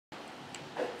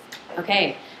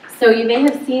Okay, so you may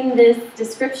have seen this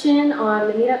description on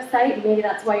the Meetup site. Maybe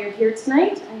that's why you're here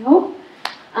tonight, I hope.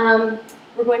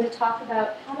 We're going to talk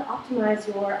about how to optimize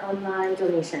your online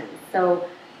donations. So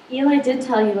Eli did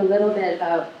tell you a little bit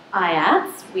about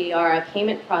iATS. We are a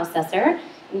payment processor,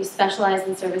 and we specialize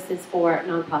in services for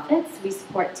nonprofits. We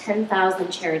support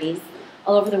 10,000 charities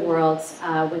all over the world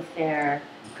with their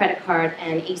credit card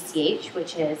and ACH,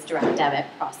 which is direct debit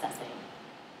processing.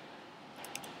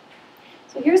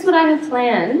 So here's what I have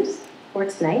planned for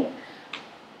tonight.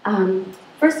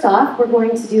 First off, we're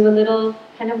going to do a little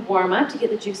kind of warm-up to get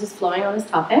the juices flowing on this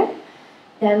topic.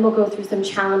 Then we'll go through some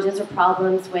challenges or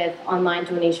problems with online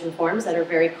donation forms that are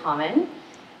very common,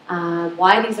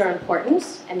 why these are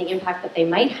important and the impact that they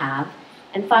might have,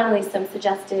 and finally some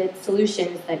suggested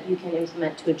solutions that you can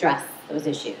implement to address those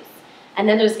issues. And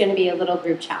then there's going to be a little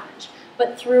group challenge.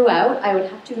 But throughout, I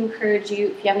would have to encourage you,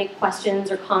 if you have any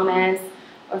questions or comments,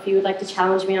 or if you would like to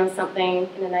challenge me on something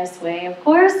in a nice way, of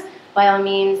course, by all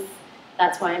means,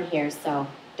 that's why I'm here, so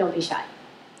don't be shy.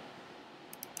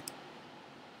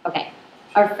 Okay,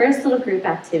 our first little group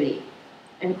activity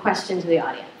and question to the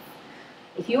audience.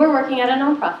 If you are working at a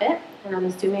nonprofit, and I'm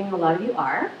assuming a lot of you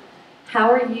are, how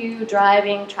are you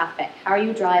driving traffic? How are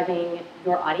you driving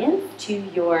your audience to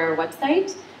your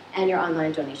website and your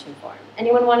online donation form?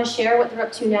 Anyone want to share what they're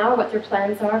up to now, what their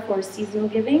plans are for seasonal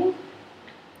giving?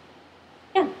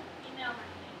 Yeah. Email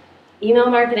marketing. Email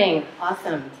marketing,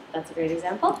 awesome. That's a great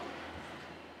example.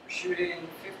 We're shooting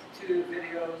 52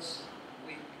 videos a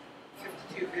week,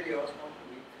 52 videos once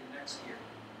a week for the next year.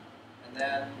 And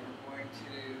then we're going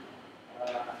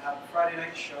to have a Friday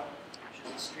night show, which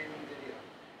is a streaming video.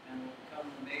 And we'll become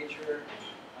a major,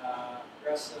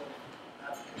 aggressive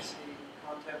advocacy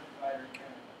content provider in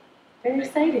Canada. Very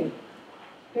exciting.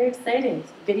 Very exciting.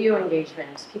 Video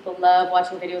engagement. People love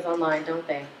watching videos online, don't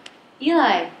they?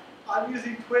 Eli. I'm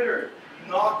using Twitter,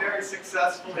 not very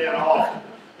successfully at all.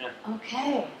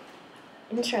 Okay.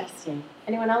 Interesting.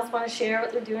 Anyone else want to share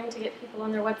what they're doing to get people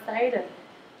on their website and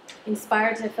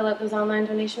inspired to fill out those online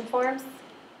donation forms?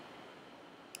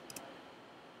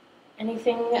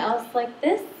 Anything else like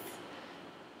this?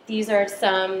 These are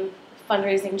some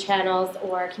fundraising channels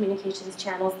or communications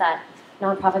channels that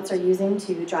nonprofits are using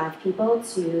to drive people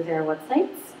to their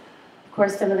websites. Of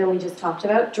course, some of them we just talked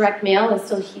about. Direct mail is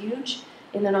still huge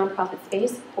in the nonprofit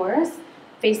space, of course.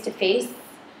 Face-to-face,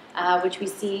 which we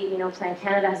see, Plan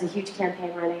Canada has a huge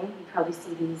campaign running. You probably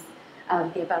see these,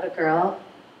 the About a Girl,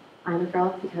 I'm a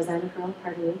Girl Because I'm a Girl,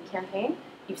 pardon me, campaign.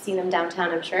 You've seen them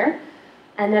downtown, I'm sure.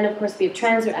 And then, of course, we have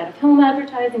trends or out-of-home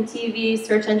advertising, TV,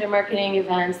 search engine marketing,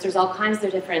 events. There's all kinds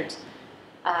of different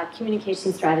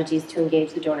communication strategies to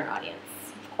engage the donor audience,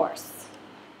 of course.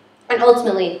 And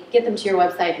ultimately, get them to your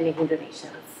website and making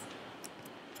donations.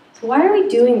 So why are we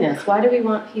doing this? Why do we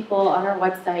want people on our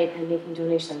website and making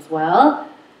donations? Well,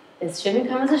 this shouldn't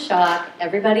come as a shock.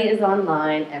 Everybody is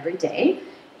online every day.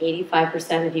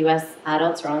 85% of US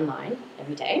adults are online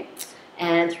every day.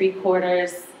 And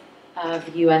 3/4 of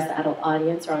the US adult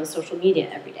audience are on social media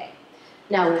every day.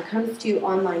 Now, when it comes to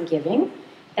online giving,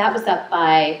 that was up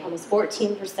by almost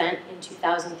 14% in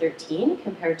 2013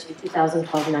 compared to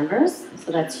 2012 numbers.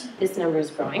 So this number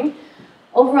is growing.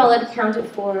 Overall, it accounted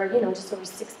for just over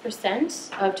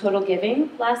 6% of total giving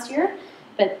last year.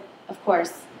 But of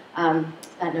course,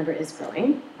 that number is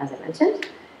growing, as I mentioned.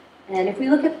 And if we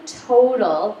look at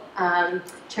total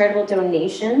charitable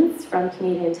donations from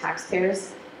Canadian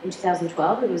taxpayers in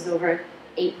 2012, it was over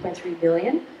 $8.3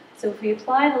 billion. So if we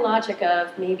apply the logic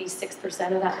of maybe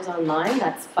 6% of that was online,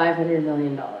 that's $500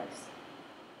 million.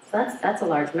 So that's a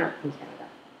large amount in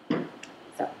Canada.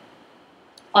 So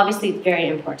obviously it's very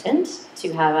important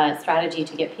to have a strategy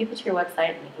to get people to your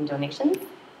website and making donations.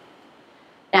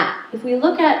 Now, if we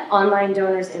look at online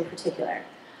donors in particular,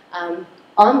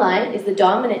 online is the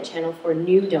dominant channel for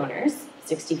new donors,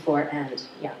 64 and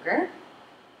younger.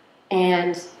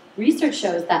 And research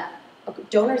shows that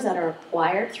donors that are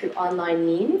acquired through online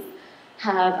means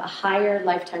have a higher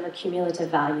lifetime or cumulative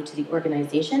value to the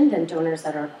organization than donors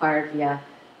that are acquired via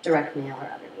direct mail or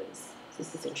other means. So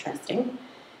this is interesting.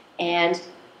 And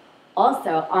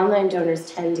also, online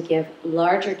donors tend to give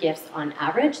larger gifts on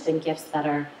average than gifts that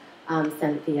are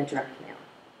sent via direct mail.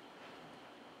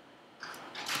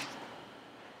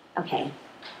 Okay,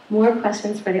 more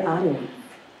questions for the audience.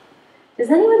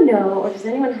 Does anyone know, or does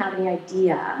anyone have any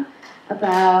idea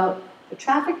about the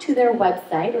traffic to their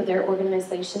website or their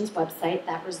organization's website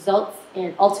that results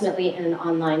in ultimately in an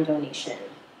online donation?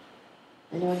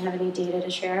 Anyone have any data to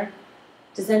share?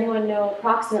 Does anyone know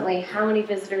approximately how many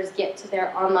visitors get to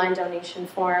their online donation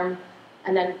form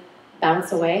and then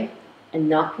bounce away and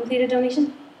not complete a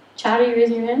donation? Chad, are you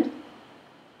raising your hand?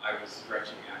 I was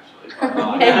stretching actually. But,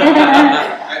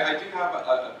 I do have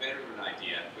a bit of an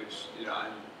idea, which, you know,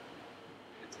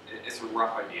 it's a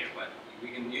rough idea, but we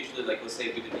can usually, like, let's say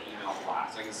we did an email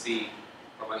blast. I can see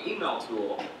from my email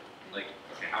tool, like,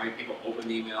 okay, how many people open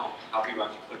the email, how people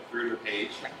actually click through to the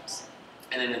page,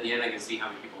 and then at the end I can see how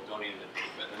many people donated to the page.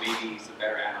 But there may be some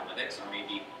better analytics, or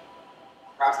maybe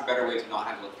perhaps a better way to not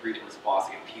have to look 3 different spots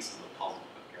to get pieces of the puzzle to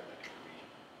put together that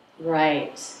information.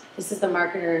 Right. This is the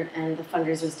marketer and the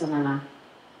fundraiser's dilemma,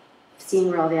 seeing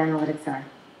where all the analytics are.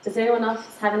 Does anyone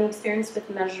else have any experience with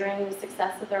measuring the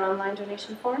success of their online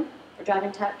donation form or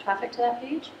driving traffic to that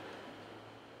page?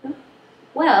 No?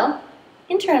 Well,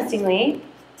 interestingly,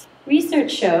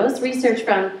 research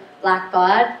from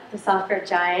Blackbaud, the software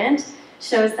giant,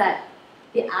 shows that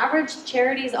the average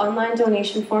charity's online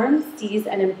donation form sees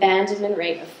an abandonment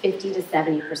rate of 50 to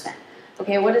 70%.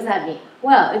 Okay, what does that mean?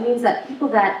 Well, it means that people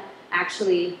that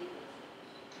actually,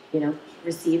 you know,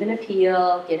 receive an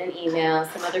appeal, get an email,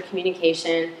 some other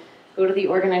communication, go to the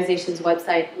organization's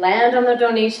website, land on the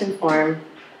donation form,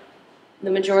 the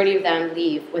majority of them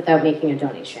leave without making a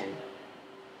donation.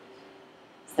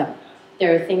 So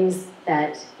there are things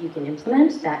that you can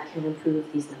implement that can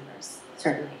improve these numbers,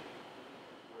 certainly.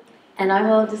 And I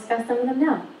will discuss some of them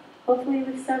now, hopefully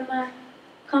with some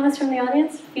comments from the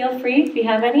audience. Feel free if you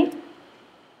have any.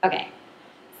 Okay,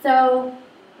 so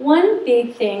one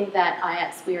big thing that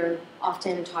iATS we're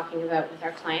often talking about with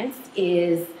our clients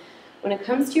is when it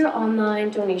comes to your online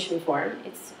donation form,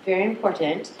 it's very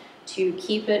important to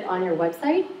keep it on your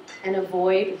website and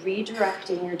avoid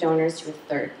redirecting your donors to a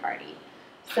third party.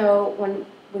 So when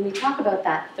we talk about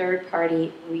that third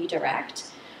party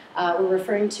redirect, we're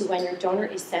referring to when your donor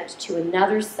is sent to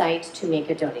another site to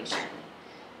make a donation.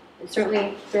 And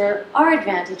certainly, there are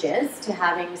advantages to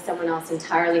having someone else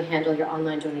entirely handle your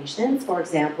online donations. For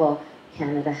example,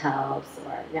 Canada Helps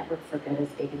or Network for Good is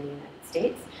big in the United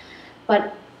States.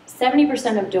 But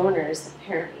 70% of donors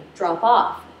apparently drop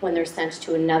off when they're sent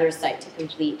to another site to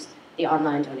complete the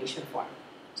online donation form.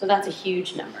 So that's a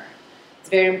huge number. It's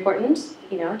very important,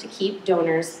 you know, to keep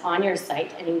donors on your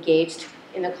site and engaged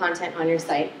in the content on your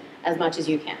site as much as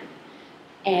you can.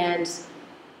 And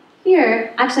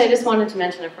here, actually I just wanted to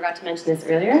mention, I forgot to mention this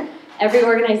earlier, every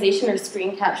organization or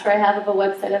screen capture I have of a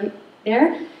website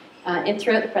there, and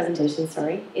throughout the presentation,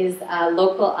 is a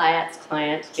local iATS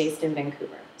client based in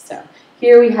Vancouver. So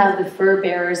here we have the Fur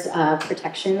Bearers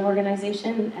Protection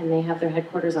Organization, and they have their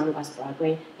headquarters on West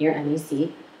Broadway near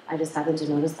MEC. I just happened to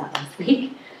notice that last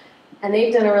week. And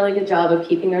they've done a really good job of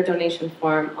keeping their donation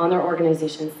form on their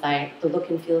organization site. The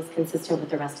look and feel is consistent with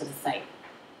the rest of the site,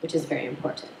 which is very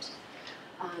important.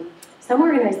 Some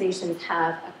organizations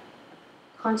have a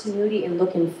continuity in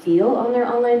look and feel on their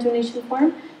online donation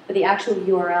form, but the actual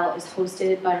URL is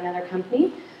hosted by another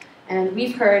company. And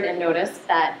we've heard and noticed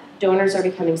that donors are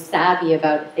becoming savvy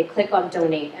about if they click on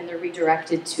donate and they're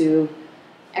redirected to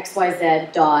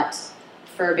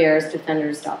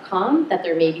xyz.furbearsdefenders.com, that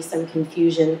there may be some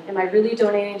confusion. Am I really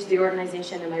donating to the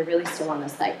organization? Am I really still on the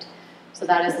site? So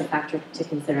that is a factor to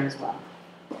consider as well.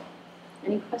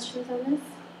 Any questions on this?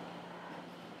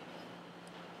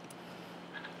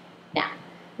 Now,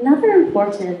 another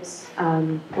important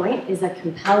point is a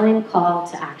compelling call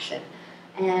to action.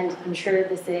 And I'm sure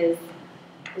this is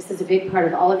a big part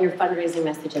of all of your fundraising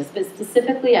messages, but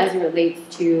specifically as it relates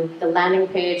to the landing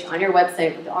page on your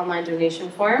website with the online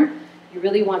donation form, you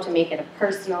really want to make it a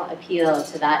personal appeal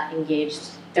to that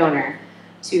engaged donor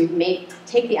to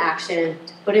take the action,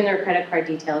 to put in their credit card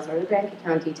details or their bank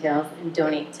account details and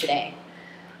donate today.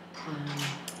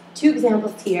 Two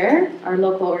examples here, our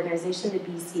local organization, the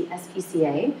BC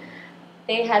SPCA,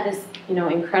 they had this,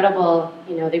 incredible,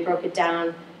 they broke it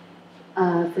down.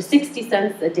 For 60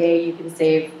 cents a day, you can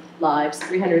save lives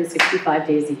 365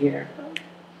 days a year.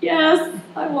 Yes,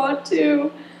 I want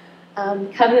to.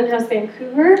 Covenant House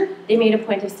Vancouver, they made a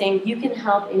point of saying, you can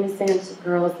help innocent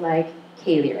girls like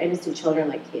Kaylee, or innocent children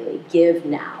like Kaylee, give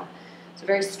now. It's a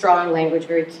very strong language,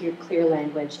 very clear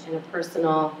language, and a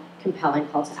personal, compelling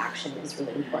call to action is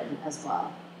really important as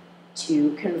well,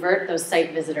 to convert those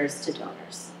site visitors to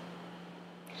donors.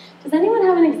 Does anyone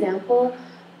have an example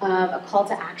of a call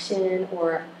to action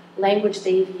or language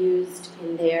they've used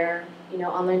in their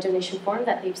online donation form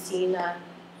that they've seen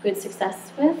good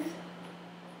success with?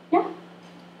 Yeah?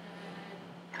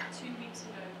 2 weeks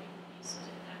ago, we released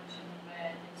an action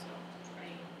where it's got to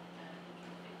train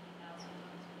 50,000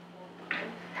 people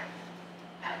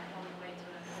on the way to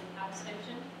a power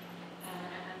station.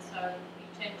 And so we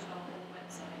changed our whole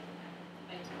website and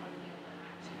made it one of the other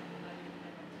action. We went to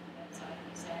the website and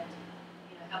we said,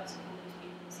 help support these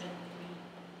people, send £3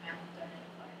 donate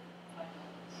 $5.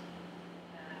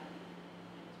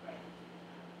 It's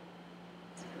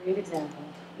Great example.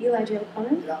 Eli, do you have a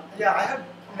comment? Yeah, I have,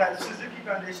 at Suzuki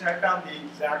Foundation, I found the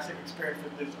exact same experience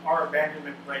with this, our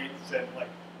abandonment rates and like,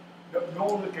 no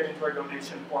one would get into our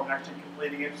donation form and actually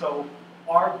completing it. So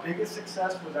our biggest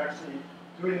success was actually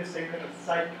doing the same thing with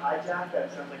site hijack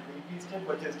that sounds like Greenpeace did,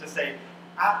 which is to say,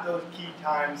 at those key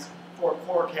times for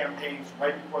core campaigns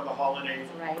right before the holidays,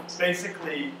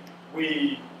 basically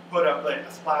we put up like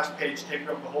a splash page, taking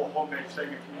up the whole homepage saying,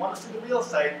 if you want to see the real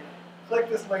site, click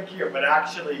this link here, but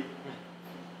actually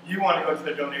you want to go to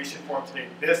the donation form today.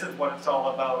 This is what it's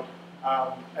all about.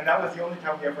 And that was the only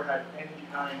time we ever had any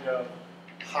kind of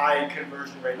high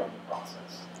conversion rate on the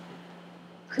process.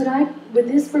 Would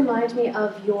this remind me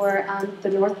of your the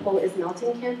North Pole is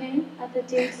Melting campaign at the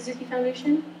Dave Suzuki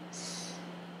Foundation?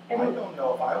 I don't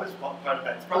know if I was part of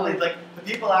that. It's probably like the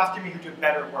people after me who do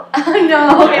better work.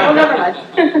 No, okay, well, never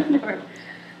mind. Never mind.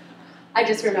 I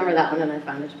just remember that one and I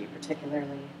found it to be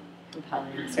particularly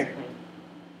compelling, certainly.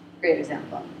 Great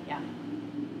example, yeah.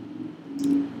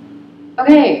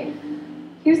 Okay,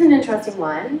 here's an interesting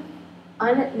one.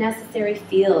 Unnecessary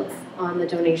fields on the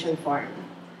donation form.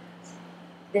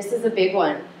 This is a big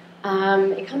one.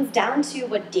 It comes down to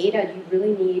what data you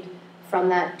really need from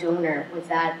that donor with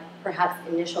that perhaps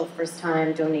initial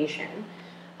first-time donation.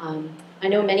 I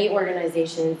know many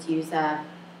organizations use a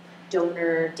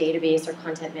donor database or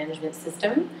content management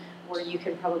system where you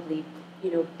can probably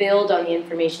build on the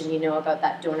information you know about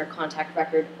that donor contact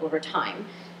record over time.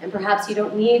 And perhaps you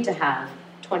don't need to have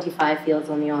 25 fields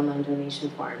on the online donation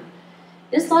form.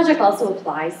 This logic also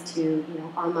applies to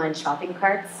online shopping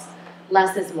carts.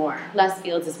 Less is more. Less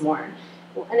fields is more.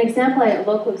 A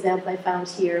local example I found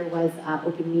here was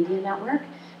Open Media Network,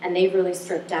 and they've really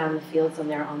stripped down the fields on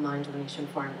their online donation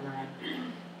form.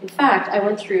 In fact, I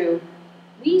went through,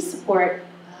 we support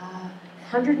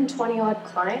 120 odd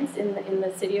clients in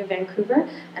the city of Vancouver,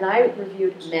 and I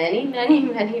reviewed many, many,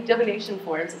 many donation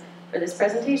forms for this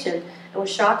presentation and was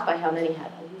shocked by how many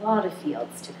had a lot of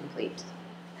fields to complete.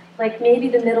 Like maybe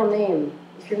the middle name,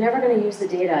 if you're never going to use the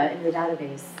data in your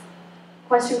database.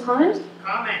 Question, comment?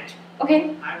 Comment.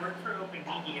 Okay. I work for Open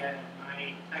Media, and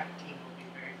my tech team will be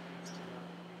very pleased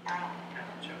to have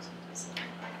chosen this.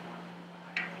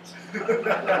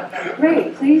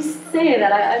 Great. Please say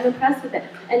that. I'm impressed with it.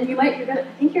 And I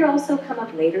think you're also come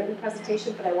up later in the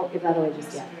presentation, but I won't give that away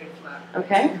just yet.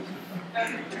 Okay.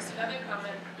 Just another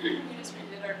comment. We just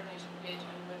redid our donation page,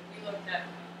 and when we looked at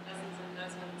dozens and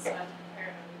dozens to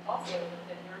compare, and we also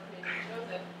looked at your page and chose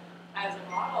it as a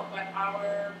model, but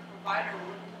our provider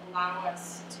wouldn't allow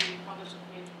us to publish a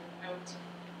page without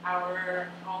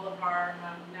all of our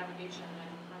navigation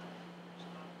and content information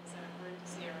on it. So according to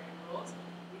CRA rules,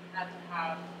 we had to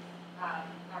have our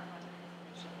contact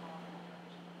information on the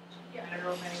donation page. Yeah, I don't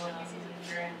know if anyone else has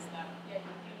experienced that. Yeah,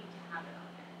 you need to have it on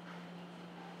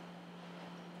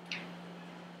there.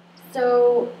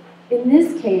 So in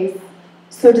this case,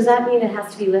 does that mean it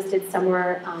has to be listed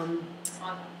somewhere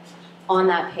on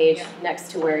that page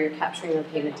next to where you're capturing the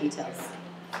payment details?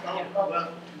 Well,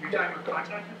 you're talking about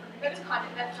contact information? That's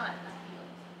content, that's not a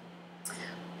field.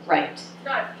 Right. It's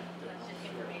not a field, that's just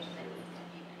information that needs to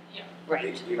be there. Yeah.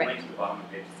 Right. The link to the bottom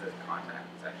of the page that says contact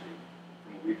is actually,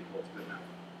 from what we've been told, good enough.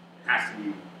 It has to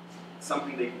be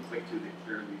something they can click to that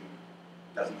clearly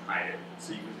doesn't hide it.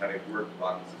 So you can have a word at the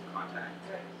bottom that says contact.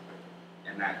 Right.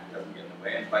 And that doesn't get in the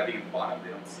way. And by being at the bottom,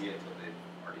 they don't see it until they've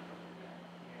already come through that.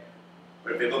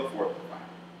 But if they look for it, they'll find it.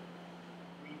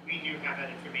 We do have that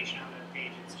information on that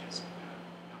page. It's just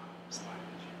not slide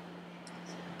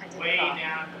Way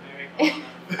down the very bottom.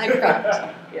 I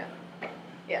cropped. Yeah.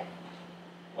 Yeah.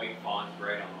 White font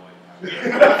right on the way.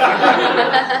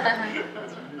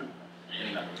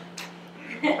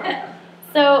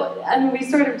 So, we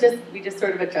just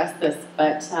sort of addressed this,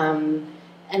 but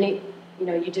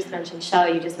you just mentioned,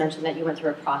 Shelley, you just mentioned that you went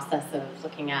through a process of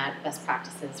looking at best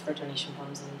practices for donation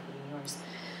forms and including yours.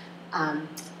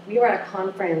 We were at a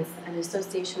conference, an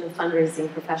Association of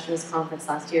Fundraising Professionals conference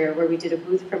last year, where we did a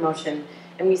booth promotion,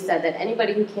 and we said that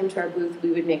anybody who came to our booth, we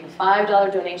would make a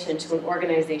 $5 donation to an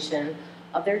organization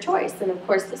of their choice. And of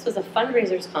course, this was a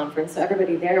fundraisers conference, so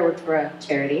everybody there worked for a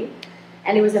charity.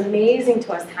 And it was amazing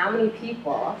to us how many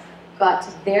people got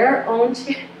to their own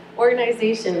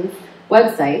organization's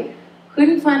website,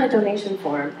 couldn't find a donation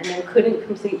form, and then couldn't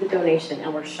complete the donation,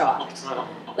 and were shocked.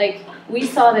 Like, we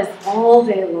saw this all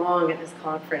day long at this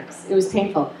conference. It was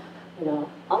painful.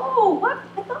 Oh, what?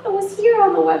 I thought it was here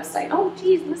on the website. Oh,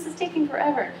 geez, this is taking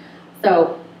forever.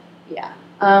 So, yeah.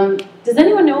 Does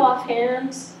anyone know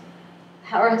offhand,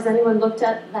 or has anyone looked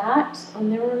at that on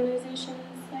their organization's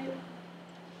site?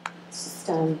 It's just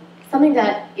something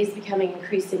that is becoming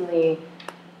increasingly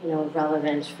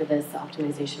relevant for this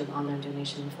optimization of online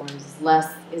donation forms is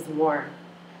less is more.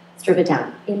 Strip it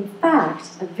down. In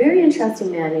fact, a very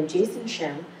interesting man named Jason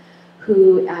Shim,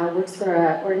 who works for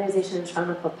an organization in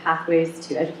Toronto called Pathways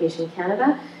to Education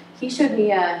Canada, he showed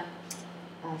me a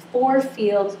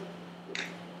four-click,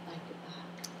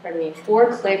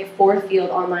 four-field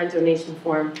online donation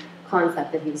form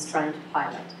concept that he was trying to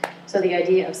pilot. So the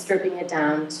idea of stripping it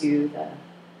down to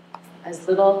as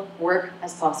little work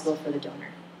as possible for the donor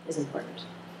is important.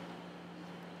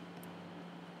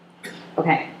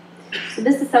 Okay, so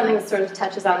this is something that sort of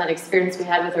touches on that experience we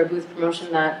had with our booth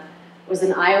promotion that was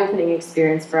an eye-opening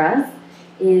experience for us,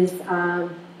 is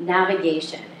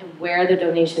navigation and where the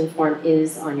donation form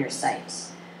is on your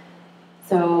site.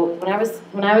 So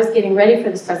when I was getting ready for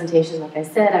this presentation, like I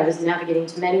said, I was navigating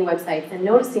to many websites and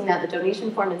noticing that the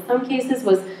donation form in some cases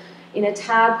was in a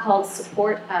tab called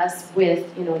Support Us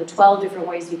with the 12 different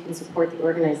ways you can support the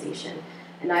organization.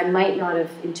 And I might not have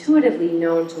intuitively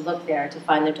known to look there to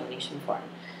find the donation form.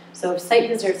 So if site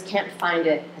visitors can't find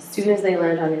it as soon as they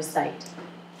land on your site,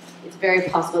 it's very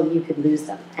possible that you could lose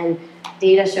them. And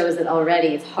data shows that already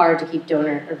it's hard to keep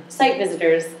donor or site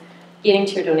visitors getting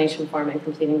to your donation form and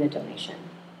completing the donation.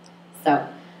 So,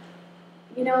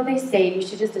 they say you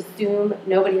should just assume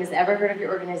nobody has ever heard of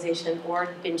your organization or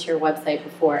been to your website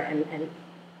before and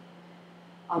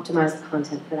optimize the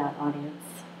content for that audience.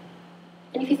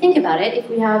 And if you think about it, if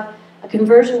we have a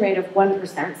conversion rate of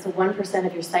 1%, so 1%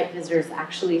 of your site visitors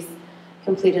actually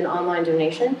complete an online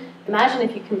donation, imagine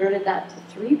if you converted that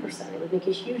to 3%, it would make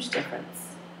a huge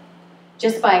difference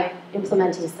just by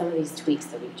implementing some of these tweaks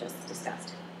that we've just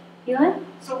discussed. Eli?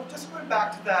 So just going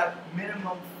back to that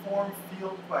minimum form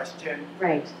field question.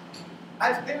 Right.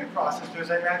 As payment processors,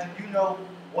 I imagine you know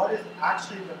what is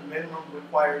actually the minimum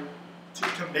required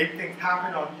to make things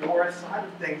happen on your side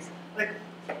of things. Like,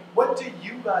 what do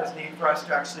you guys need for us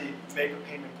to actually make a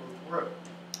payment go through?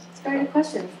 It's a very good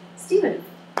question. Stephen.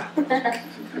 Well,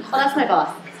 that's my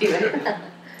boss, Stephen.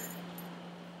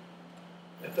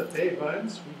 At the bare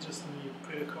bones, we just need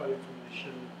credit card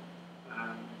information,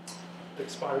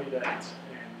 expiry date, and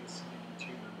the CVV2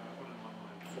 number on an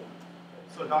online form.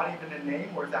 So not even a name,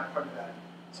 or is that part of that?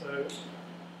 So,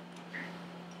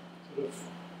 sort of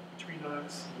between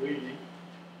us, really,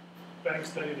 banks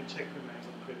don't even check the names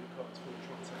on credit cards for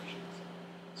transactions.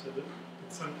 So that in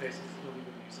some cases it's not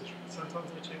even necessary. Sometimes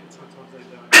they check it, sometimes they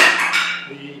don't.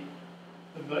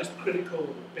 The most critical,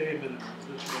 the bare minimum, is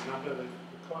literally the number, the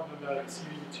card number, the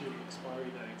CVV2, the expiry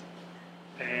date.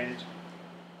 And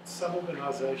some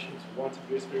organizations want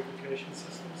address verification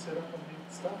systems set up on their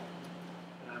stuff,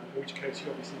 in which case you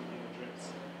obviously need an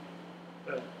address.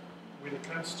 But when it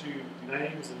comes to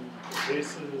names and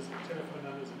addresses, and telephone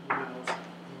numbers and emails,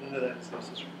 none of that is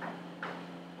necessary.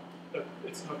 But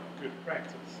it's not good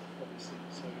practice, obviously.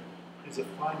 So there's a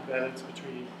fine balance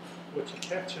between what you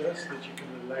capture so that you can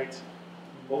relate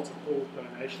multiple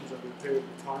donations over a period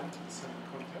of time to the same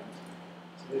contact.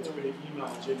 So that's where email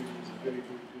generally is a very,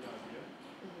 very good idea.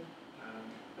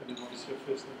 And then obviously your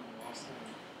first name and the last name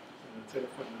and a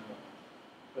telephone number.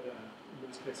 But in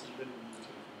most cases you don't need a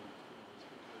telephone number,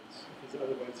 because if there's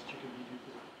other ways that you can use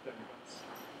it, then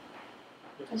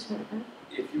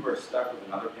If you were stuck with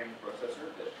another payment processor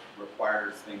that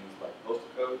requires things like postal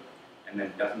code and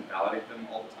then doesn't validate them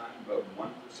all the time, about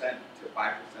 1% to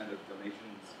 5% of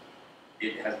donations,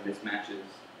 it has mismatches.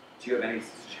 Do you have any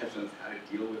suggestions how to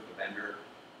deal with the vendor?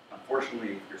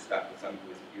 Unfortunately, if you're stuck with someone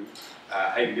who isn't you,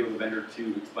 how you deal with the vendor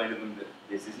to explain to them that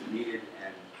this isn't needed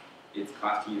and it's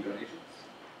costing you donations.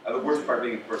 The worst part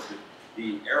being, of course, that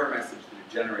the error message that it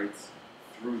generates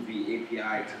through the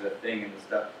API to the thing and the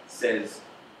stuff says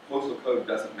postal code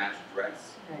doesn't match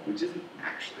address, which isn't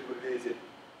actually what it is.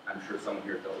 I'm sure someone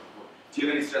here dealt with it before. Do you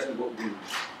have any suggestion what we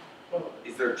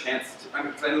is there a chance to,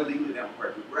 because I know legally that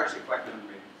we're actually collecting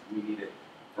information because we need it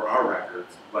for our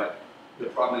records, but the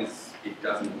problem is it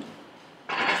doesn't.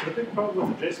 So the big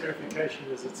problem with address verification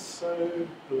is it's so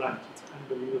blunt, it's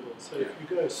unbelievable. So if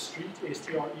you go street,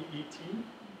 S-T-R-E-E-T,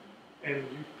 and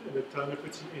the donor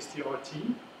puts in STRT,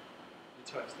 it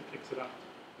totally picks it up.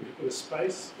 If you put a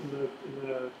space in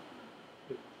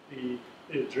the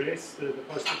address, the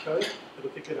postal code, it'll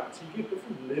pick it up. So you get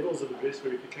different levels of address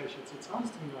verification. So it sounds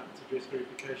to me like it's address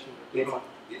verification,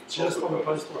 It's just on the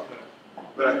postal code.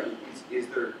 But is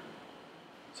there,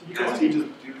 so you as you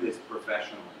just do this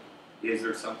professionally, is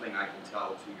there something I can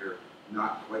tell to your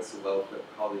not quite so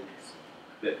well-equipped colleagues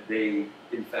that they,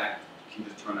 in fact, can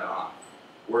just turn it off?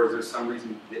 Or is there some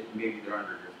reason that maybe they're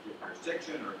under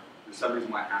jurisdiction, or there's some reason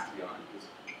why it has to be on? Because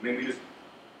maybe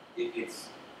just,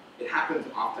 it happens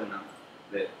often enough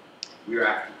that we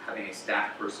are having a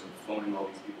staff person phoning all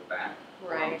these people back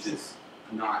Right. which is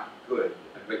not good.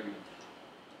 But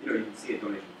you can see a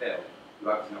donation fail. You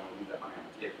obviously don't want to leave that money on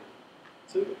the table.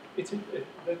 So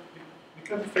that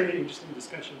becomes a fairly interesting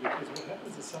discussion because what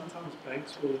happens is sometimes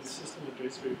banks will insist on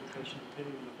address verification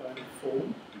depending on the donor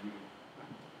form.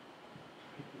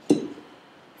 I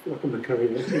feel like I'm the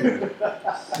courier.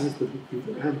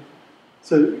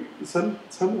 So some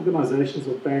organisations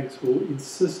or banks will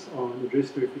insist on address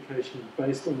verification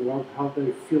based on how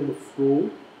they feel the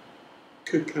fraud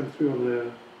could come through on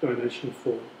their donation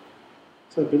form.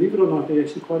 So believe it or not, there are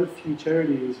actually quite a few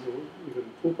charities or even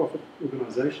for-profit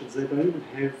organisations, they don't even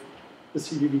have the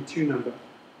CVV2 number.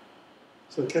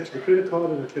 So they capture the credit card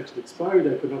and they capture the expiry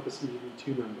date, but not the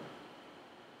CVV2 number.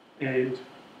 And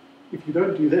if you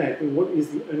don't do that, then what is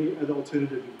the only other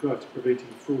alternative you've got to preventing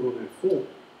fraud on that form?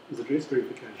 Is address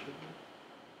verification.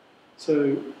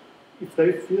 So if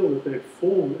they feel that that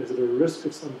form is at a risk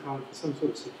of some kind for some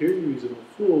sort of security reason or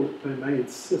fraud, they may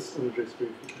insist on address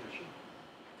verification.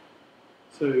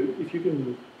 So if you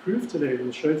can prove to them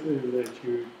and show to them that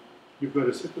you've got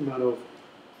a certain amount of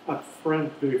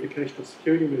upfront verification of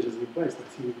security measures in place, like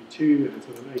CVV2, and it's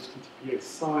on an HTTPS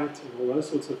site and all those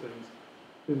sorts of things,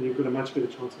 then you've got a much better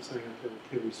chance of saying, okay, well,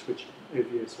 can we switch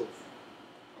AVS off?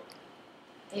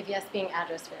 AVS being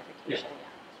address verification,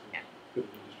 yeah. Good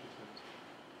industry terms.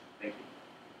 Thank you.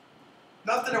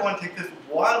 Not that I want to take this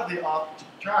wildly off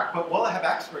track, but while I have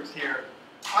experts here,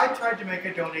 I tried to make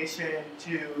a donation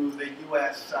to the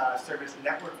U.S. Service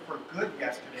Network for Good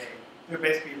yesterday. They're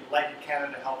basically like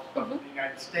Canada helps from the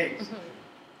United States.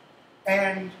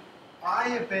 And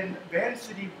Van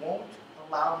City won't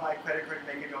allow my credit card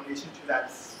to make a donation to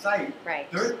that site. Right.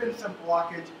 There's been some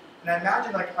blockage. And I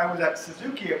imagine, like, I was at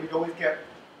Suzuki and we'd always get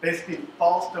basically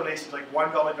false donations, like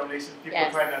 $1 donations, people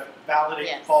trying to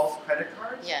validate false credit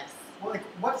cards. Yes. Well, like,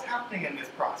 what's happening in this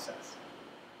process?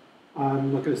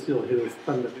 I'm not going to steal Heather's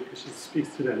thunder because she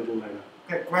speaks to that a little later.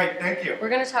 Okay, great, thank you. We're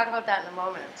going to talk about that in a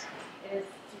moment. It is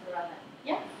super relevant.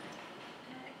 Yeah?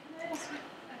 Can I ask a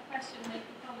question, make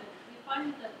a comment? We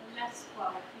find that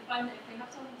if we have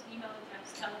someone's email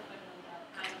address, telephone number,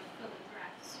 and a full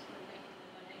address when making the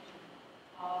donation,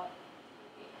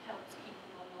 it helps keep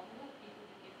them on longer. People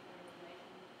who give more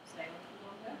information stay on for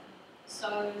longer.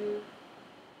 So,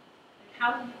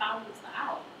 how do you balance that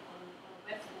out on a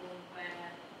web form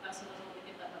where the person doesn't want to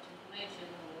give that much information,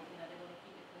 or they want to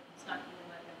keep it quick and snappy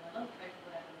when they're going on lunch break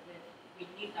or whatever? We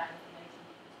need that information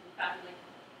because we found like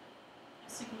a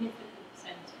significant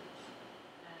percentage,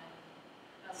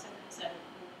 about 7% of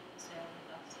more people stay on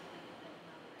with us than they did in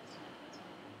our rest of the first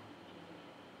month in the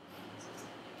year. So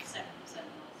it's 7%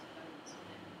 loss of those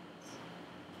commitments.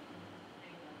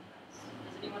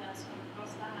 Has anyone else come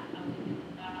across that? How do you deal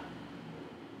with that?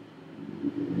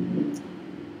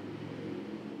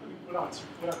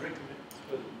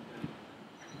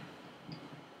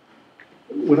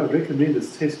 What I recommend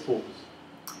is test forms.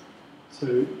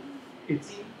 So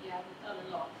it's. Yeah, we've done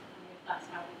a lot. If that's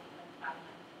how we've found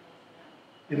that information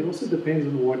out. And it also depends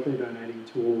on what they're donating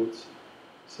towards.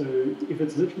 So if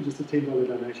it's literally just a $10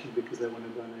 donation because they want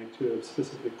to donate to a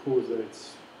specific cause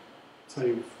that's,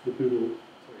 say, the Google,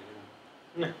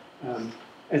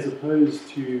 as opposed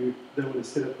to they want to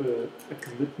set up a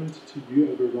commitment to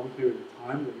you over a long period of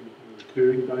time, they're going to become a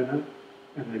recurring donor,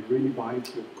 and they really buy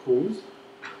into your cause,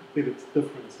 then it's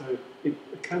different. So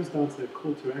it comes down to that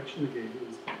call to action again.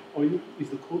 Is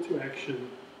the call to action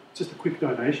just a quick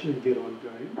donation and get on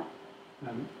going,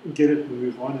 get it and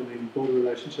move on, and then build a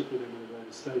relationship with them at a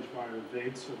later stage via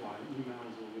events or via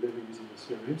emails or whatever using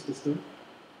the CRM system?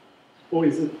 Or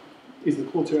is the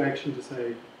call to action to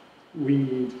say, we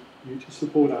need you to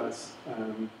support us?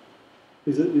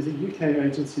 There's a UK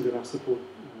agency that I support,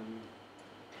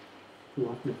 who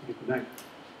I can forget the name,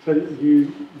 but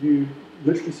you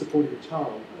literally supporting a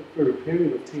child for a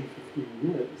period of 10,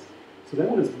 15 years. So they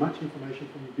want as much information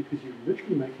from you because you're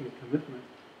literally making a commitment.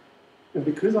 And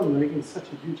because I'm making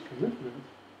such a huge commitment,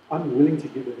 I'm willing to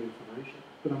give that information.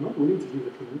 But I'm not willing to give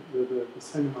the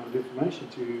same amount of information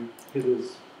to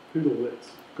Heather's poodle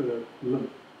that's got a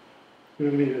limp. You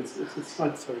know what I mean? It's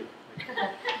like, sorry.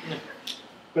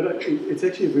 But it's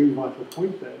actually a very vital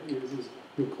point there, is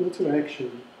your call to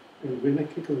action, and when they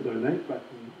click on the donate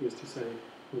button, is to say,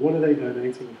 what are they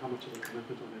donating and how much of a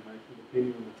commitment are they making,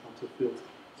 depending on the types of fields.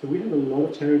 So we have a lot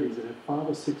of charities that have 5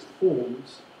 or 6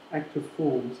 forms, active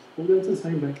forms, all go to the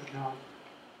same bank account,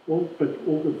 but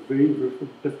all the very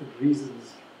different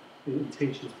reasons and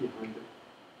intentions behind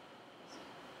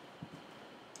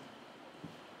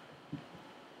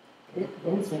it.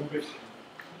 One small question.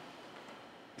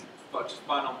 But just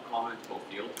final comment to both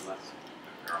fields, unless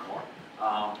there are more.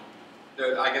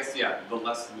 I guess, yeah, the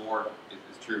less more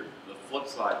is true. The flip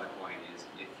side of the coin is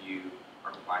if you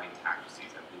are providing tax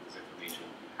receipts, I think this information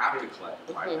you have to collect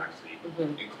by tax receipt,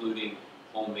 including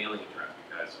home mailing address,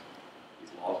 because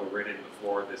these laws were written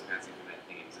before this fancy internet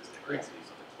thing existed, right? Yeah. So you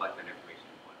have to collect that information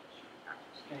in one issue tax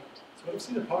receipt. Right. So what I've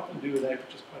seen a partner do with that,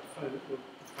 which is quite fun, what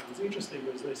I found was interesting,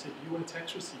 was they said, do you want a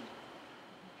tax receipt?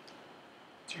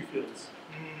 2 fields.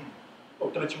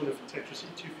 Or don't you want a tax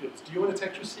receipt? 2 fields. Do you want a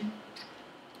tax receipt?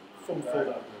 Form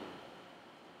filled out.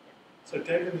 So it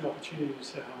gave them the opportunity to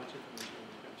say how much information they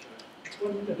were going to have. It's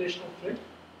one additional click,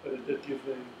 but it did give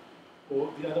them,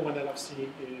 or the other one that I've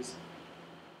seen is,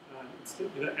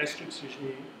 asterisks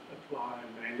usually apply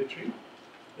mandatory.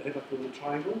 They have like a little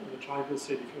triangle, and the triangle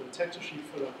said if you want a tax receipt,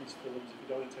 fill out these forms. If you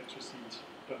don't want a tax receipt,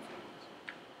 don't fill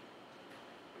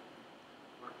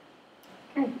out.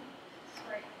 Okay.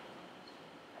 Sorry.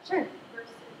 Sure.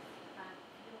 Versus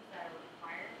fields that are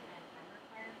required and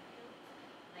unrequired fields.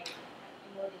 Like,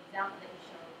 you know, the example that you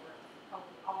showed were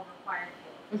probably all required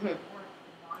fields or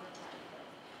non-required fields.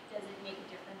 Does it make a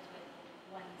difference with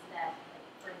ones that, like,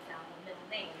 for example, middle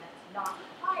name, that's not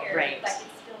required, Right. but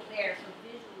it's still there, so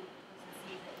visually the person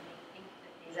sees it and they think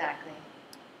that they Exactly.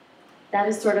 That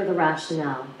is sort of the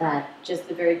rationale, that just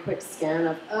the very quick scan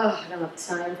of, oh, I don't have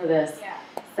time for this. Yeah.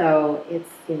 So it's,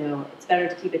 you know, it's better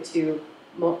to keep it to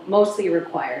mostly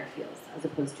required fields as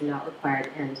opposed to not required.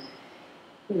 And,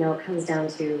 you know, it comes down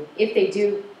to, if they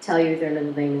do tell you their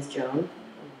middle name is Joan,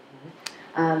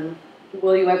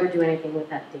 will you ever do anything with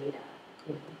that data?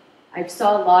 You know, I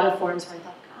saw a lot of forms where I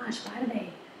thought, gosh, why do they,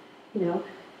 you know,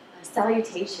 a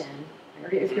salutation, or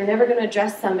if you're never going to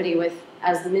address somebody with,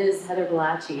 as Ms. Heather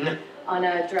Ballachey on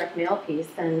a direct mail piece,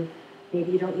 then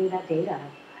maybe you don't need that data.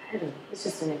 I don't know, it's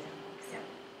just an example.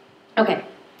 So. Okay.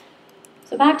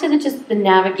 So back to just the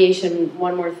navigation,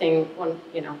 one more thing,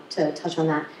 to touch on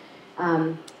that.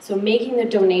 So making the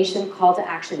donation call to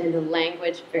action in the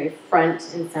language very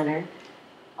front and center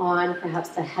on perhaps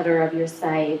the header of your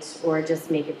site, or just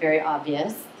make it very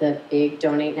obvious, the big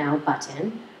donate now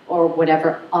button, or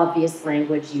whatever obvious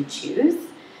language you choose.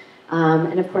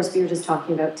 And of course, we were just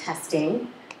talking about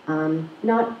testing.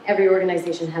 Not every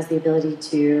organization has the ability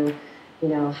to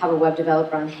have a web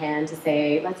developer on hand to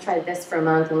say, let's try this for a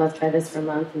month and let's try this for a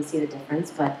month and see the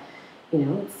difference, but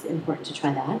it's important to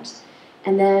try that.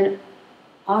 And then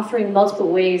offering multiple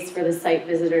ways for the site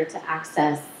visitor to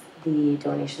access the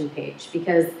donation page,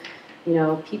 because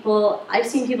I've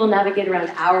seen people navigate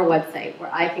around our website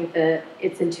where I think that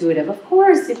it's intuitive. Of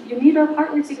course, if you need our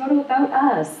partners, you go to About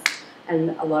Us.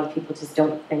 And a lot of people just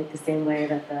don't think the same way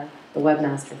that the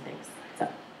webmaster thinks. So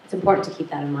it's important to keep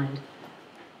that in mind.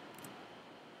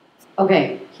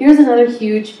 Okay, here's another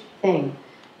huge thing.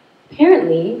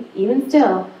 Apparently, even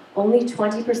still, only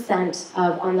 20%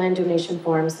 of online donation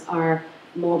forms are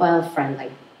mobile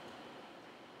friendly.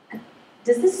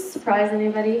 Does this surprise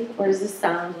anybody? Or does this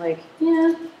sound like,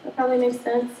 yeah, that probably makes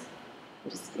sense?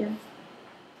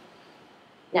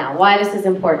 Now, why this is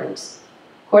important?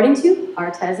 According to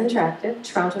iATS Interactive,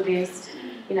 Toronto-based,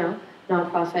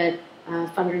 nonprofit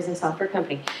fundraising software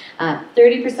company,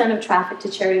 30% of traffic to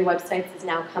charity websites is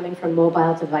now coming from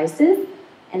mobile devices.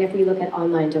 And if we look at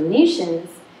online donations,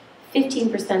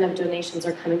 15% of donations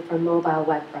are coming from mobile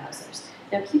web browsers.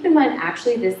 Now keep in mind,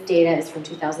 actually this data is from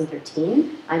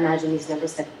 2013. I imagine these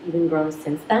numbers have even grown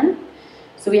since then.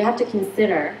 So we have to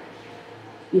consider,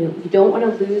 you don't want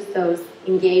to lose those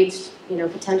engaged,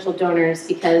 potential donors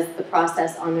because the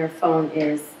process on their phone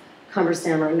is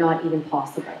cumbersome or not even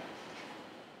possible.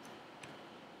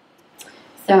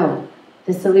 So,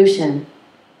 the solution.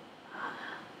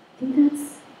 I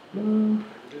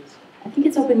think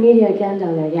it's open media again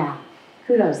down there, yeah.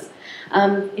 Kudos.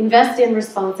 Invest in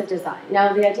responsive design.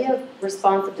 Now, the idea of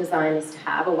responsive design is to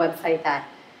have a website that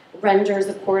renders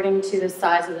according to the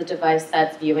size of the device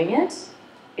that's viewing it,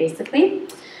 basically.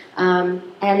 And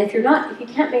if you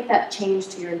can't make that change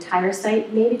to your entire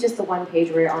site, maybe just the one page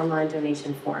where your online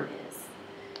donation form is.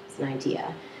 It's an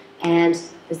idea. And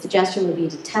the suggestion would be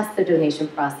to test the donation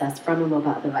process from a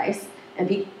mobile device and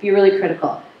be really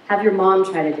critical. Have your mom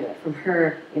try to do it from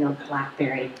her,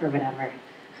 BlackBerry or whatever.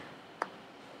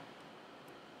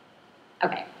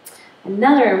 Okay.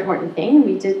 Another important thing,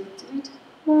 we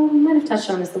might have touched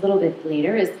on this a little bit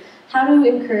later, is how to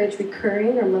encourage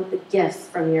recurring or monthly gifts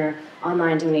from your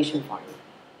online donation form.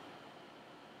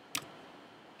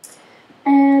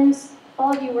 And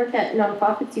all of you work at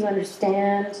nonprofits, you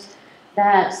understand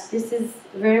that this is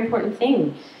a very important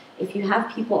thing. If you have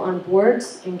people on board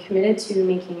and committed to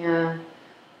making a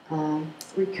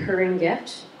recurring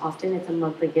gift, often it's a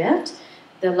monthly gift,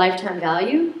 the lifetime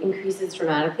value increases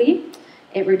dramatically.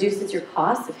 It reduces your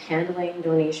costs of handling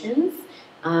donations,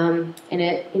 And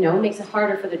it, makes it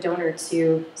harder for the donor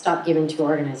to stop giving to your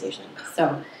organization.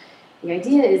 So the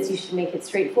idea is you should make it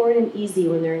straightforward and easy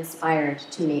when they're inspired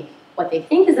to make what they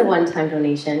think is a one-time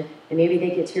donation, and maybe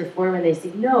they get to your form and they say,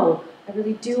 no, I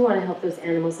really do want to help those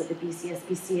animals at the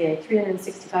BCSBCA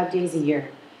 365 days a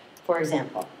year, for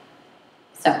example.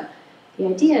 So the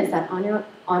idea is that on your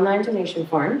online donation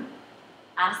form,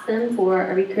 ask them for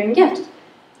a recurring gift.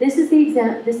 This is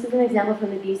an example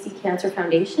from the BC Cancer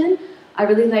Foundation. I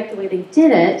really like the way they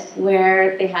did it,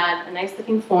 where they had a nice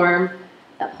looking form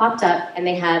that popped up and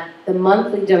they had the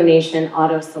monthly donation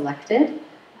auto-selected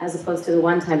as opposed to the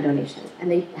one-time donation. And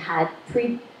they had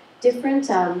different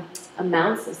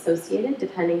amounts associated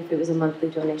depending if it was a monthly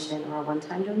donation or a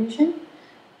one-time donation.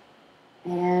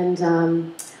 And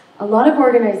a lot of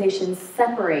organizations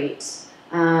separate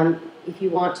if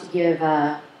you want to give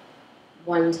a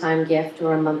one-time gift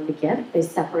or a monthly gift, they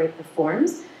separate the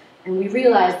forms. And we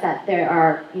realize that there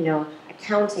are,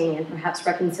 accounting and perhaps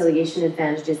reconciliation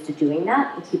advantages to doing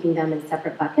that and keeping them in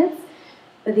separate buckets.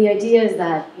 But the idea is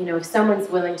that, if someone's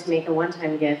willing to make a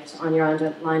one-time gift on your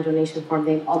online donation form,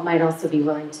 they might also be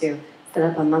willing to set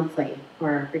up a monthly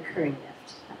or recurring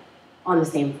gift on the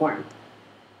same form.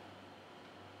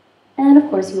 And of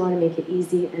course, you want to make it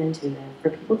easy and intuitive for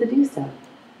people to do so.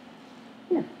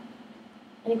 Yeah.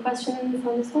 Any questions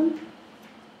on this one?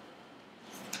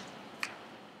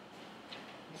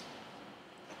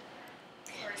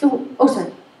 So, oh,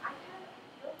 sorry.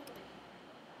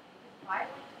 I went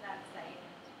to that site and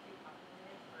it was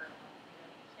pre-populated for a monthly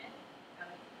donation. I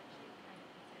was actually kind of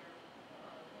considered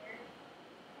there.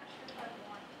 I'm not sure if I'd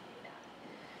want to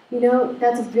do that.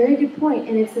 That's a very good point,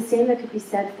 and it's the same that could be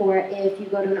said for if you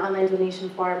go to an online donation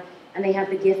form and they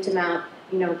have the gift amount,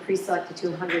 pre-selected to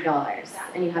 $100,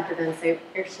 and you have to then say,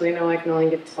 actually, no, I can only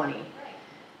give 20.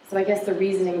 So I guess the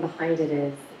reasoning behind it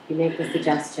is, if you make the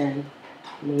suggestion,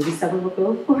 maybe someone will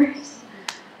go for it.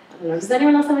 I don't know. Does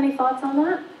anyone else have any thoughts on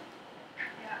that?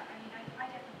 Yeah, I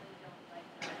definitely don't like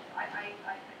that. I kind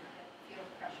of feel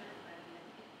pressure, but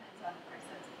it depends on our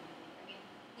sensitivity.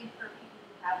 I think for people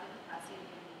who have the capacity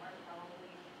to do more, probably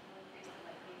will increase the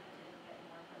likelihood that you'll get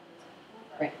more from those people.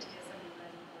 But Right. if somebody who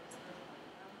doesn't work for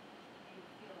them, and you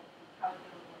feel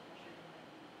probably more pressure, then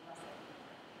less likely.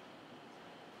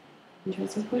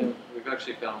 Interesting point. Yeah, we've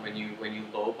actually found when you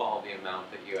lowball the amount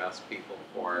that you ask people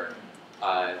for,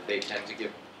 they tend to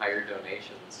give higher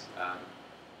donations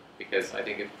because I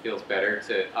think it feels better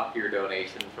to up your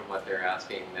donation from what they're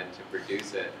asking than to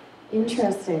reduce it.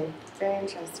 Interesting. Very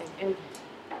interesting. In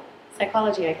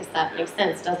psychology, I guess that makes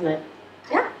sense, doesn't it?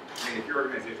 Yeah. If your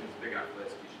organization is big enough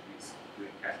list, you should be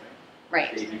doing testing.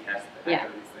 Right. A/B test the heck out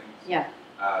of these things. Yeah.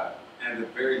 And at the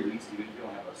very least, even if you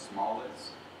don't have a small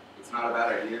list, it's not a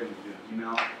bad idea when you do an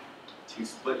email to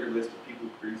split your list of people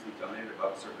who previously donated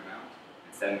above a certain amount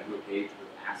and send them to a page with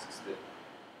asks that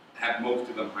have most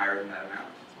of them higher than that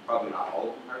amount. Probably not all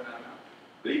of them higher than that amount.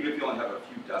 But even if you only have a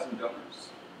few dozen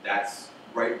donors, that's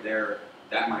right there.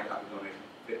 That might up the donation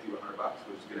 $50 or $100,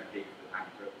 which is going to pay for the time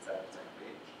it took to set up the second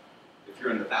page. If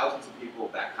you're in the thousands of people,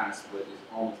 that kind of split is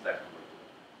almost definitely worth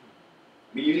it.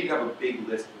 I mean, you need to have a big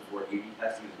list before A/B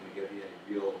testing is going to give you any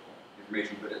real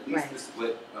information, but at least the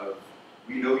split of,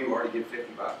 we know you already give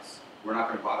 $50. We're not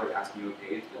going to bother asking you a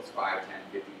page that's 5, 10,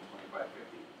 15, 25,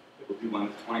 50. We'll do one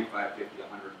that's 25, 50,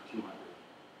 100, 200.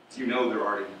 So you know they're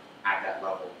already at that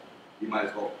level. You might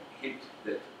as well hint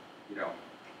that,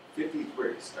 50 is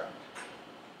where you start.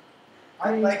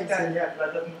 I like that, yeah,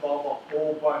 that doesn't involve a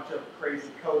whole bunch of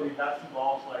crazy coding. That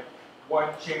involves like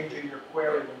one change in your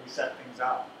query when you set things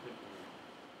up.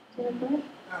 I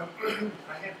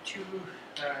have two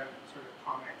sort of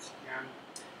comments.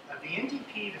 The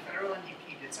NDP, the federal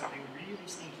NDP, did something really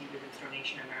sneaky with its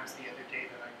donation amounts the other day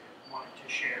that I wanted to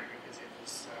share because it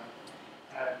was,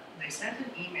 they sent an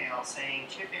email saying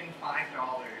chip in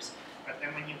 $5, but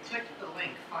then when you clicked the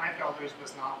link, $5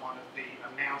 was not one of the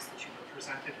amounts that you were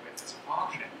presented with as an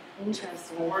option.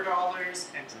 Interesting. $4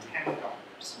 and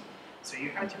 $10. So you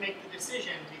had to make the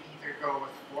decision to either go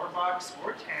with $4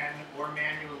 or 10 or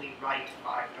manually write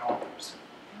 $5.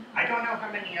 I don't know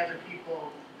how many other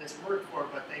people this worked for,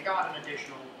 but they got an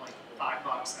additional like $5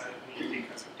 out of me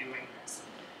because of doing this.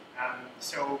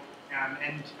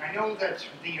 And I know that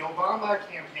the Obama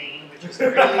campaign, which is a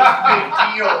really big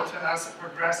deal to us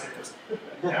progressives,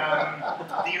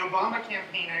 the Obama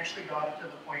campaign actually got it to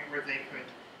the point where they could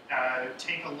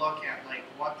take a look at like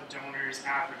what the donor's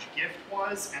average gift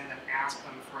was and then ask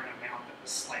them for an amount that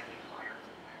was slightly higher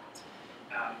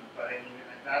than that. But I mean,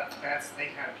 they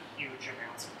have huge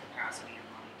amounts of capacity and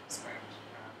money to spend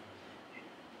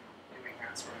doing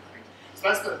that sort of thing. So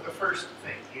that's the first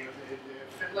thing, you know, the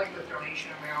fiddling with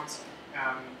donation amounts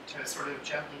to sort of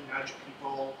gently nudge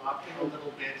people up a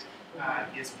little bit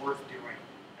is worth doing,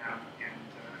 and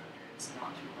it's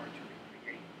not too hard to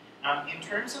recreate. In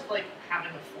terms of like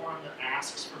having a form that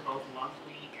asks for both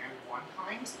monthly and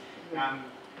one-times,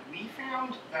 we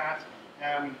found that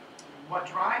what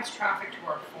drives traffic to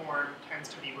our form tends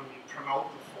to be when we promote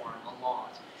the form a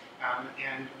lot.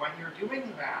 And when you're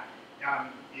doing that,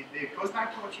 it goes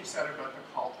back to what you said about the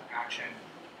call to action.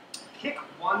 Pick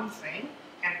one thing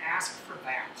and ask for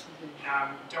that.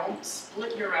 Don't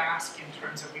split your ask in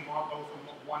terms of we want both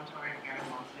a one-time and a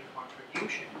monthly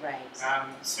contribution. Right.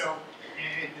 So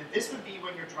this would be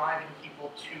when you're driving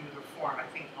people to the form. I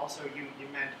think also you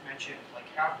mentioned like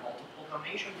have multiple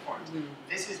donation forms.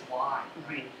 This is why,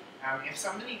 right? If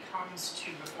somebody comes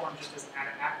to the form just as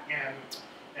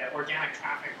organic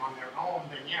traffic on their own,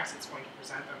 then yes, it's going to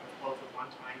present them with both a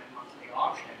one-time and monthly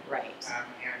option. Right.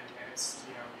 And it's,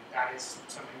 you know, that is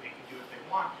something they can do if they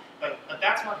want. But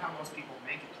that's not how most people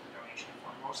make it to the donation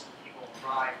form. Most of the people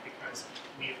arrive because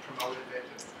we have promoted it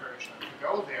and encouraged them to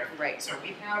go there. Right. So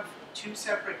we have two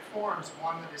separate forms,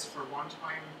 one that is for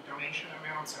one-time donation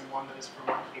amounts and one that is for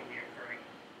monthly reoccurring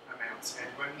amounts. And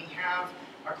when we have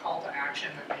a call to action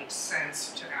that makes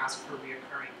sense to ask for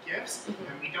reoccurring gifts,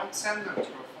 and we don't send them to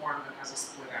a form that has a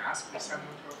split ask, we send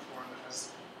them to a form that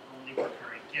has only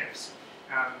recurring gifts.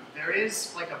 There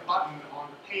is like a button on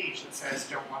the page that says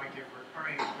don't want to give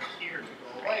recurring, click here to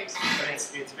go away, but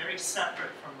it's very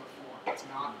separate from the form. It's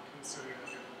not considered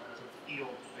as a field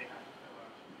that they have to fill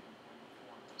out in the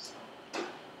form. So,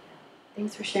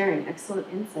 Thanks for sharing. Excellent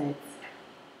insights.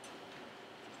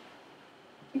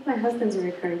 I think my husband's a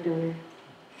recurring donor.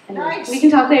 Anyway, nice. We can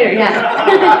talk later,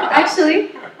 yeah.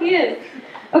 Actually, he is.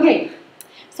 Okay,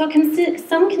 so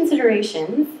some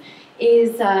considerations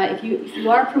is if you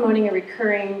are promoting a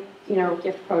recurring,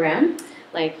 gift program,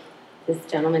 like this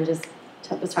gentleman just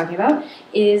was talking about,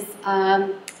 is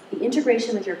the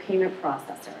integration with your payment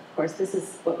processor. Of course, this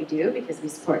is what we do because we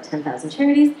support 10,000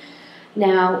 charities.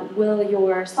 Now, will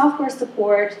your software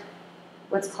support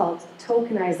what's called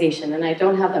tokenization? And I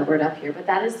don't have that word up here, but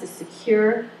that is the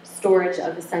secure storage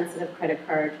of the sensitive credit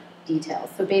card details.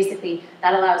 So basically,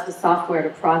 that allows the software to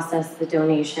process the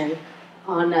donation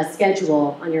on a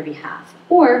schedule on your behalf.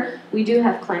 Or we do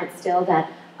have clients still that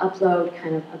upload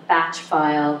kind of a batch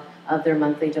file of their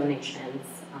monthly donations.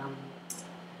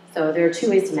 So there are two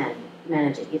ways to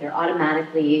manage it, either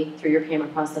automatically through your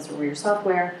payment processor or your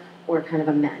software, or kind of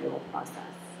a manual process.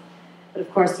 But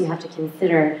of course, you have to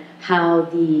consider how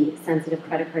the sensitive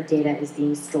credit card data is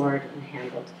being stored and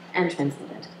handled and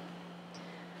transmitted.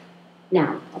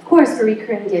 Now, of course, for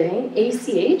recurring giving,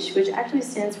 ACH, which actually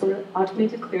stands for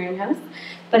Automated Clearinghouse,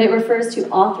 but it refers to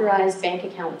authorized bank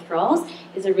account withdrawals,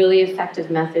 is a really effective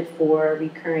method for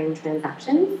recurring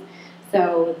transactions.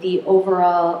 So the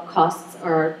overall costs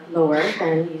are lower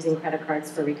than using credit cards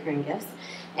for recurring gifts,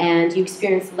 and you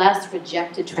experience less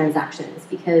rejected transactions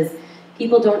because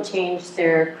people don't change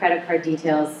their credit card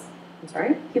details,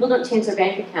 people don't change their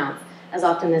bank accounts as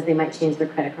often as they might change their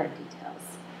credit card details.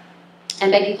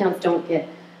 And bank accounts don't get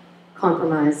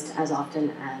compromised as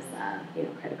often as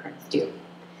credit cards do.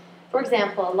 For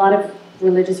example, a lot of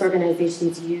religious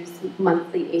organizations use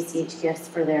monthly ACH gifts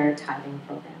for their tithing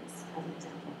programs, as an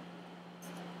example.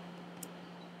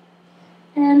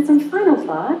 And some final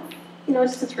thoughts,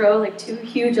 just to throw like two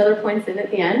huge other points in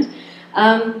at the end.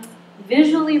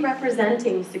 Visually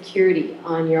representing security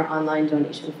on your online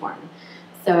donation form.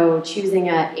 So choosing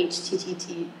a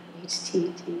HTTPS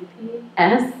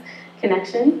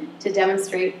connection to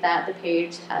demonstrate that the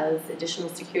page has additional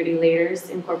security layers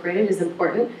incorporated is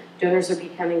important. Donors are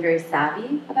becoming very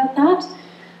savvy about that.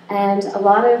 And a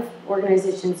lot of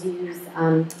organizations use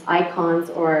icons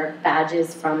or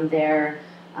badges from their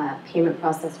payment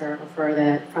processor or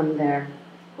from their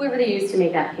whoever they use to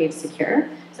make that page secure.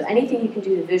 So anything you can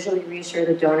do to visually reassure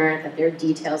the donor that their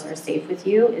details are safe with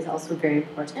you is also very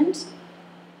important.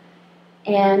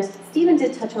 And Stephen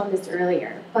did touch on this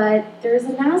earlier, but there's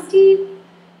a nasty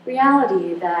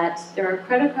reality that there are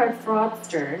credit card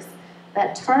fraudsters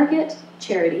that target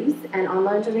charities and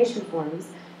online donation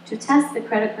forms to test the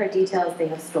credit card details they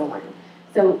have stolen.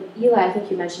 So Eli, I think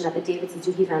you mentioned at the David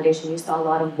Suzuki Foundation, you saw a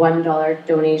lot of $1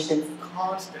 donations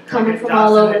coming from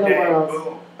all over the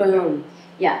world. Boom.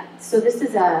 Yeah, so this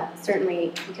is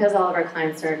certainly, because all of our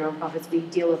clients are nonprofits, we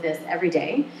deal with this every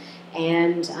day.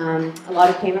 And a lot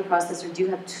of payment processors do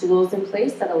have tools in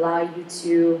place that allow you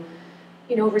to,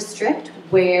 restrict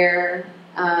where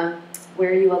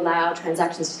you allow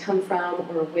transactions to come from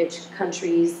or which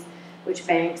countries, which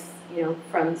banks you know,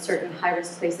 from certain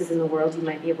high-risk places in the world you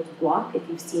might be able to block if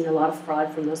you've seen a lot of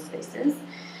fraud from those places.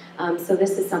 So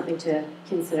this is something to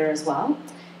consider as well.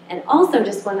 And also,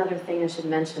 just one other thing I should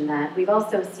mention, that we've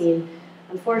also seen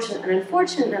an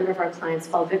unfortunate number of our clients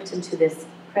fall victim to this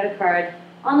credit card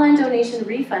online donation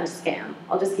refund scam.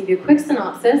 I'll just give you a quick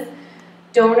synopsis.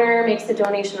 Donor makes a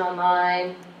donation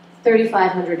online,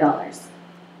 $3,500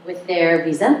 with their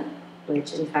Visa,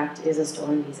 which in fact is a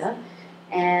stolen Visa.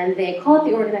 And they call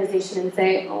the organization and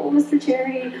say, oh, Mr.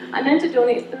 Charity, I meant to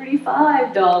donate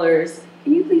 $35.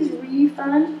 Can you please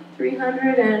refund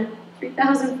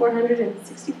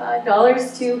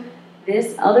 $3,465 to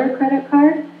this other credit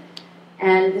card?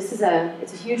 And this is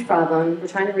it's a huge problem. We're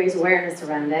trying to raise awareness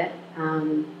around it.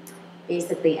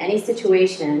 Basically, any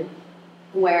situation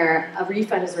where a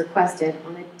refund is requested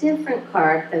on a different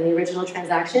card than the original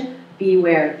transaction,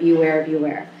 beware, beware,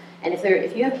 beware. And if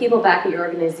you have people back at your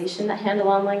organization that handle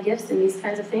online gifts and these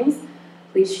kinds of things,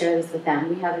 please share this with them.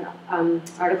 We have an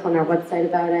article on our website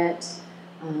about it.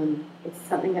 It's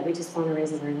something that we just want to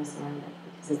raise awareness around it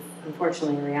because it's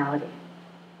unfortunately a reality.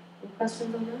 Any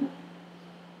questions on that?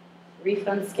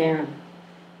 Refund scam.